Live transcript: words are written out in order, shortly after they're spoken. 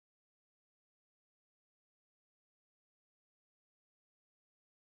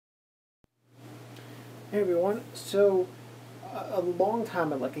Hey everyone, so a long time,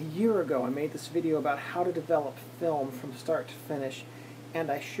 like a year ago, I made this video about how to develop film from start to finish, and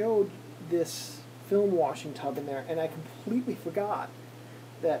I showed this film washing tub in there, and I completely forgot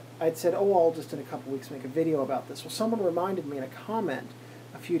that I'd said, oh, I'll just in a couple weeks make a video about this. Well, someone reminded me in a comment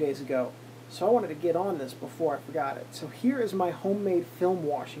a few days ago, so I wanted to get on this before I forgot it. So here is my homemade film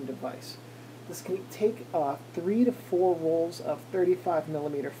washing device. This can take 3 to 4 rolls of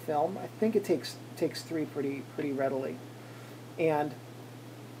 35mm film. I think it takes 3 pretty readily, and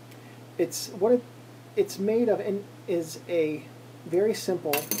it's made of is a very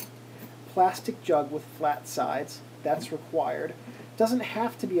simple plastic jug with flat sides. That's required. It doesn't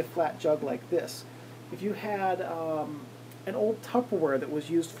have to be a flat jug like this. If you had an old Tupperware that was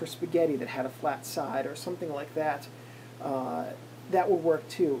used for spaghetti that had a flat side or something like that, that would work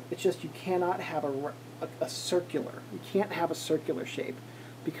too. It's just you cannot have a circular. You can't have a circular shape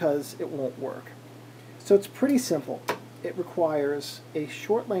because it won't work. So it's pretty simple. It requires a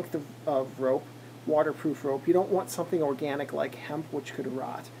short length of rope, waterproof rope. You don't want something organic like hemp, which could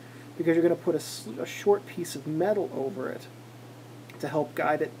rot, because you're going to put a short piece of metal over it to help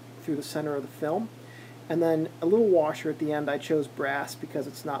guide it through the center of the film. And then a little washer at the end. I chose brass because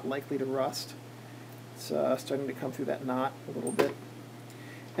it's not likely to rust. It's starting to come through that knot a little bit.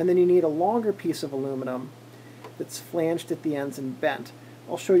 And then you need a longer piece of aluminum that's flanged at the ends and bent.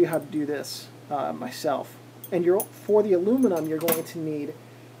 I'll show you how to do this myself. And for the aluminum, you're going to need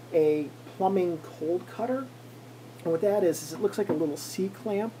a plumbing cold cutter. And what that is it looks like a little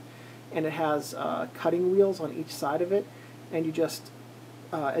C-clamp, and it has cutting wheels on each side of it. And you just,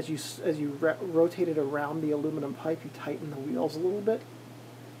 as you rotate it around the aluminum pipe, you tighten the wheels a little bit,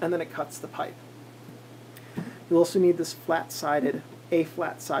 and then it cuts the pipe. You'll also need this flat-sided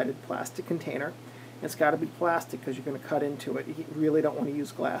plastic container. It's got to be plastic because you're going to cut into it. You really don't want to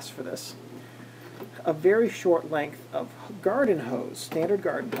use glass for this. A very short length of garden hose, standard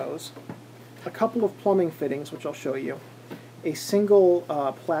garden hose, a couple of plumbing fittings, which I'll show you, a single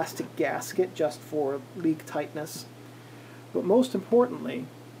plastic gasket just for leak tightness, but most importantly,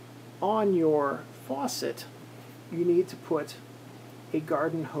 on your faucet, you need to put a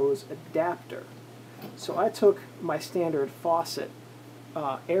garden hose adapter. So I took my standard faucet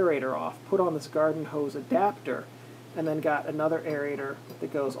aerator off, put on this garden hose adapter, and then got another aerator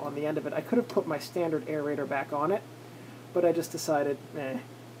that goes on the end of it. I could have put my standard aerator back on it, but I just decided,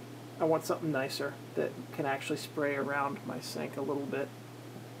 I want something nicer that can actually spray around my sink a little bit.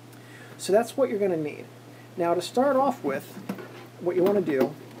 So that's what you're going to need. Now to start off with, what you want to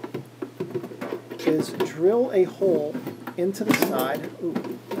do is drill a hole into the side.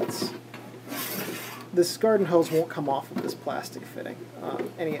 Ooh, this garden hose won't come off of this plastic fitting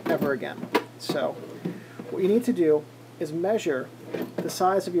ever again. So what you need to do is measure the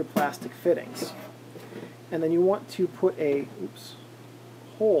size of your plastic fittings, and then you want to put a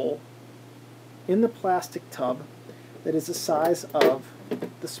hole in the plastic tub that is the size of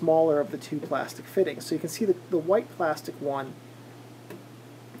the smaller of the two plastic fittings. So you can see the white plastic one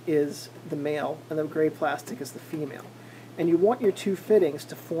is the male and the gray plastic is the female. And you want your two fittings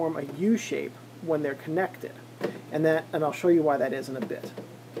to form a U shape when they're connected. And I'll show you why that is in a bit.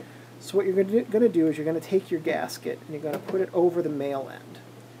 So what you're going to do is you're going to take your gasket and you're going to put it over the male end.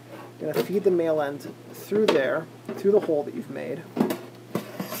 You're going to feed the male end through there, through the hole that you've made. And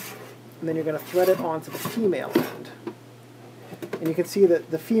then you're going to thread it onto the female end. And you can see that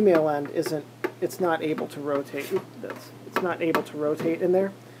the female end it's not able to rotate. It's not able to rotate in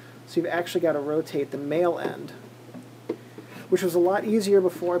there. So you've actually got to rotate the male end, which was a lot easier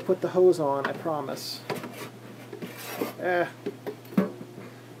before I put the hose on, I promise.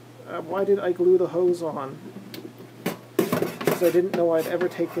 Why did I glue the hose on? Because I didn't know I'd ever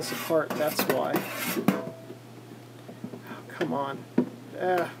take this apart, that's why. Oh, come on.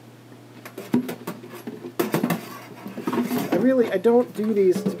 I don't do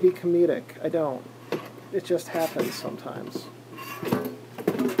these to be comedic. I don't. It just happens sometimes.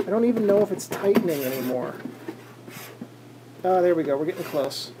 I don't even know if it's tightening anymore. Oh, there we go. We're getting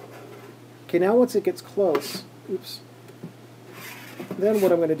close. Okay, now once it gets close, then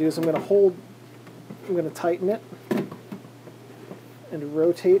what I'm going to do is I'm going to tighten it and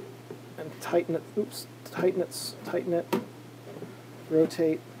rotate and tighten it. Tighten it,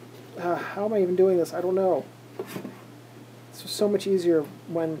 rotate. How am I even doing this? I don't know. This was so much easier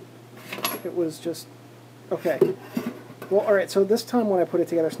when it was just, okay. Well, all right, so this time when I put it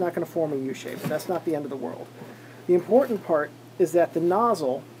together, it's not going to form a U shape. That's not the end of the world. The important part is that the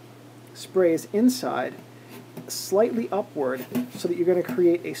nozzle sprays inside slightly upward so that you're going to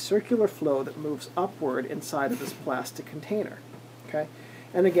create a circular flow that moves upward inside of this plastic container. Okay?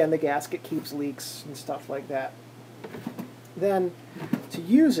 And again, the gasket keeps leaks and stuff like that. Then, to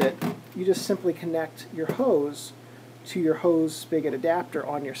use it, you just simply connect your hose to your hose spigot adapter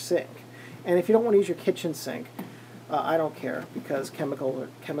on your sink. And if you don't want to use your kitchen sink, I don't care, because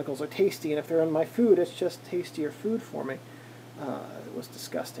chemicals are tasty, and if they're in my food, it's just tastier food for me. It was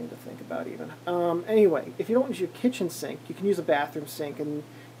disgusting to think about even. Anyway, if you don't use your kitchen sink, you can use a bathroom sink, and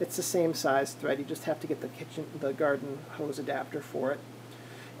it's the same size thread. You just have to get the garden hose adapter for it.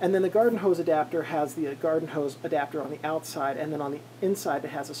 And then the garden hose adapter has the garden hose adapter on the outside, and then on the inside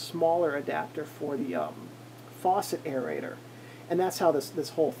it has a smaller adapter for the faucet aerator. And that's how this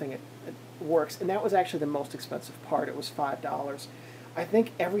whole thing it works. And that was actually the most expensive part. It was $5. I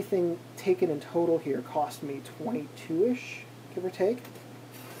think everything taken in total here cost me $22-ish, give or take.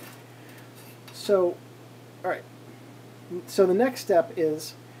 So, all right. So the next step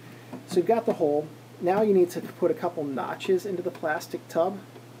is, so you've got the hole. Now you need to put a couple notches into the plastic tub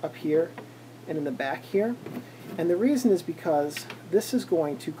up here and in the back here. And the reason is because this is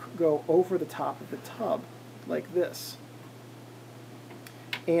going to go over the top of the tub like this.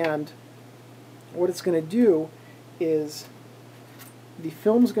 And what it's going to do is the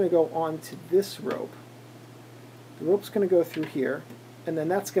film's going to go onto this rope. The rope's going to go through here, and then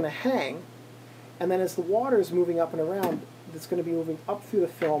that's going to hang. And then as the water is moving up and around, it's going to be moving up through the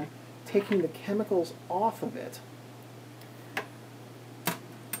film, taking the chemicals off of it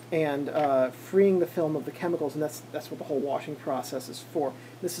and freeing the film of the chemicals, and that's what the whole washing process is for.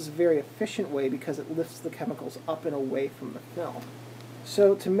 This is a very efficient way because it lifts the chemicals up and away from the film.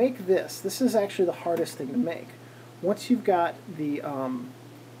 So to make this is actually the hardest thing to make. Once you've got the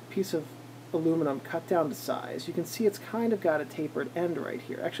piece of aluminum cut down to size, you can see it's kind of got a tapered end right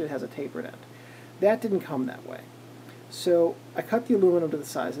here. Actually, it has a tapered end. That didn't come that way. So I cut the aluminum to the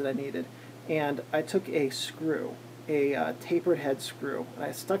size that I needed, and I took a screw, a tapered head screw, and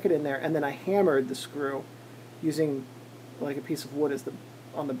I stuck it in there, and then I hammered the screw using like a piece of wood as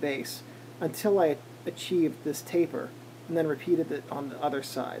on the base until I achieved this taper, and then repeated it on the other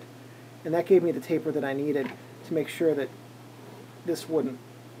side. And that gave me the taper that I needed to make sure that this wouldn't,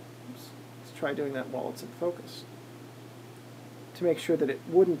 let's try doing that while it's in focus, to make sure that it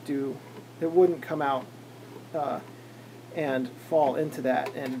wouldn't come out and fall into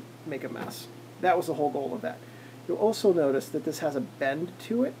that and make a mess. That was the whole goal of that. You'll also notice that this has a bend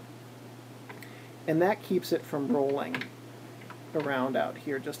to it, and that keeps it from rolling around out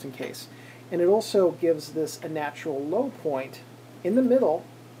here just in case. And it also gives this a natural low point in the middle,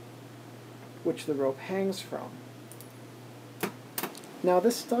 which the rope hangs from. Now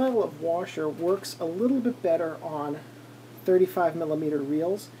this style of washer works a little bit better on 35mm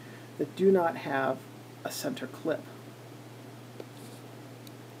reels that do not have a center clip.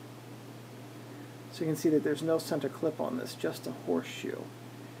 So you can see that there's no center clip on this, just a horseshoe.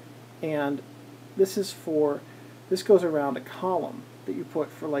 And this goes around a column that you put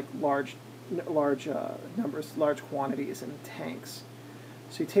for like large numbers, large quantities in tanks.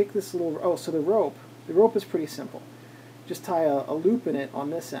 So you take this little, so the rope is pretty simple. Just tie a loop in it on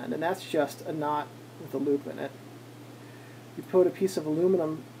this end, and that's just a knot with a loop in it. You put a piece of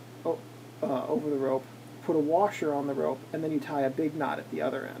aluminum over the rope, put a washer on the rope, and then you tie a big knot at the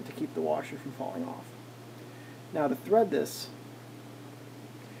other end to keep the washer from falling off. Now to thread this,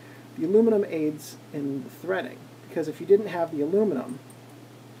 the aluminum aids in the threading, because if you didn't have the aluminum,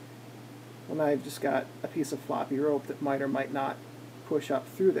 well, now I've just got a piece of floppy rope that might or might not push up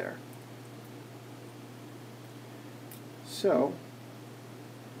through there. So,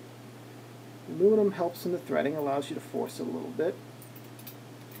 aluminum helps in the threading, allows you to force it a little bit.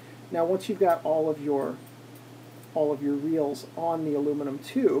 Now once you've got all of your reels on the aluminum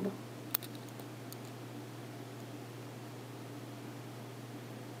tube,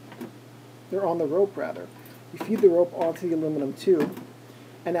 they're on the rope rather. You feed the rope onto the aluminum tube,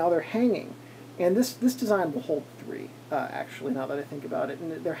 and now they're hanging. And this design will hold three, actually, now that I think about it.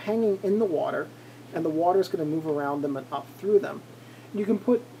 And they're hanging in the water, and the water is going to move around them and up through them. You can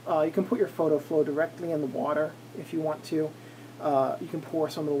put your photo flow directly in the water if you want to. You can pour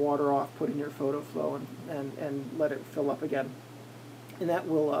some of the water off, put in your photo flow, and let it fill up again. And that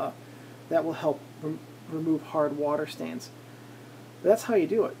will help remove hard water stains. But that's how you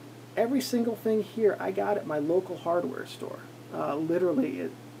do it. Every single thing here I got at my local hardware store. Literally,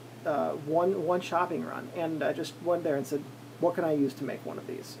 one shopping run, and I just went there and said, what can I use to make one of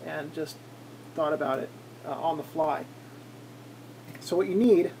these? And just thought about it on the fly. So what you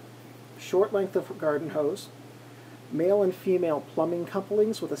need, short length of garden hose, male and female plumbing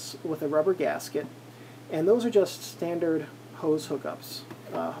couplings with a rubber gasket, and those are just standard hose hookups,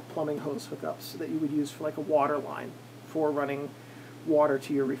 plumbing hose hookups that you would use for like a water line for running water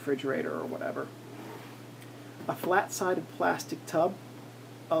to your refrigerator or whatever. A flat-sided plastic tub,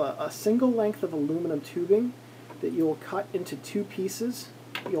 a single length of aluminum tubing that you'll cut into 2 pieces.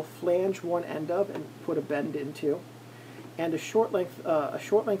 You'll flange one end of and put a bend into, and a short length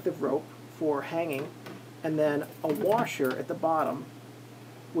of rope for hanging, and then a washer at the bottom,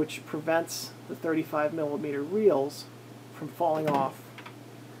 which prevents the 35mm reels from falling off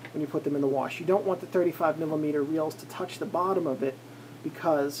when you put them in the wash. You don't want the 35mm reels to touch the bottom of it,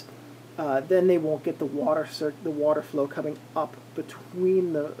 because then they won't get the water flow coming up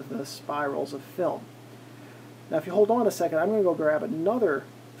between the spirals of film. Now, if you hold on a second, I'm going to go grab another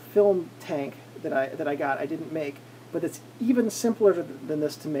film tank that I got. I didn't make, but it's even simpler than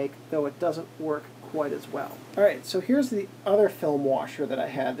this to make, though it doesn't work quite as well. All right, so here's the other film washer that I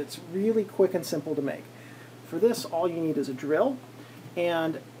had that's really quick and simple to make. For this, all you need is a drill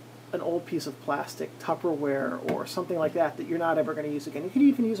and an old piece of plastic, Tupperware or something like that you're not ever going to use again. You could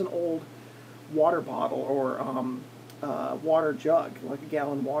even use an old water bottle or water jug, like a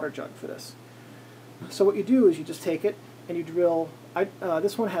gallon water jug for this. So what you do is you just take it and you drill.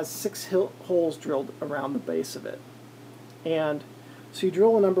 This one has 6 holes drilled around the base of it. And so you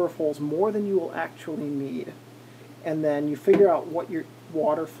drill a number of holes, more than you will actually need. And then you figure out what your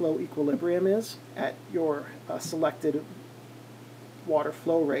water flow equilibrium is at your selected water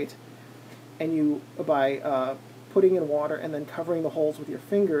flow rate. And you, by putting in water and then covering the holes with your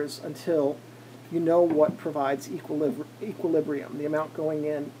fingers until you know what provides equilibrium. The amount going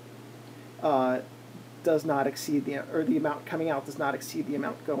in does not exceed the amount coming out does not exceed the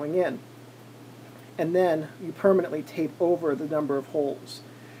amount going in. And then you permanently tape over the number of holes.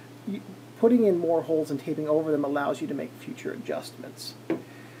 Putting in more holes and taping over them allows you to make future adjustments.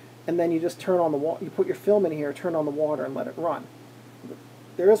 And then you just turn on the water. You put your film in here, turn on the water, and let it run.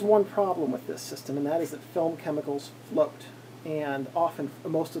 There is one problem with this system, and that is that film chemicals float, and often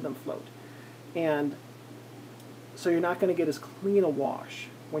most of them float. And so you're not going to get as clean a wash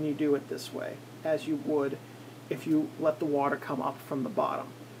when you do it this way as you would if you let the water come up from the bottom.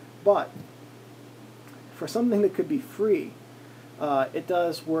 But for something that could be free, it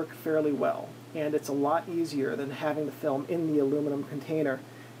does work fairly well, and it's a lot easier than having the film in the aluminum container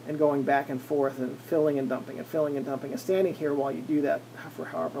and going back and forth and filling and dumping and filling and dumping and standing here while you do that for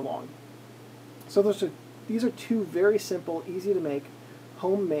however long. So these are 2 very simple, easy to make,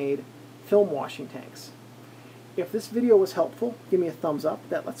 homemade film washing tanks. If this video was helpful, give me a thumbs up.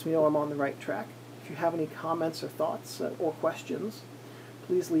 That lets me know I'm on the right track. If you have any comments or thoughts or questions,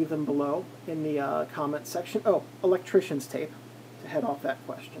 please leave them below in the comment section. Oh, electrician's tape to head off that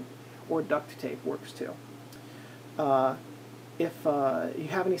question, or duct tape works too. If you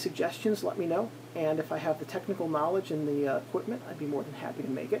have any suggestions, let me know. And if I have the technical knowledge and the equipment, I'd be more than happy to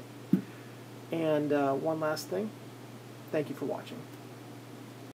make it. And one last thing, thank you for watching.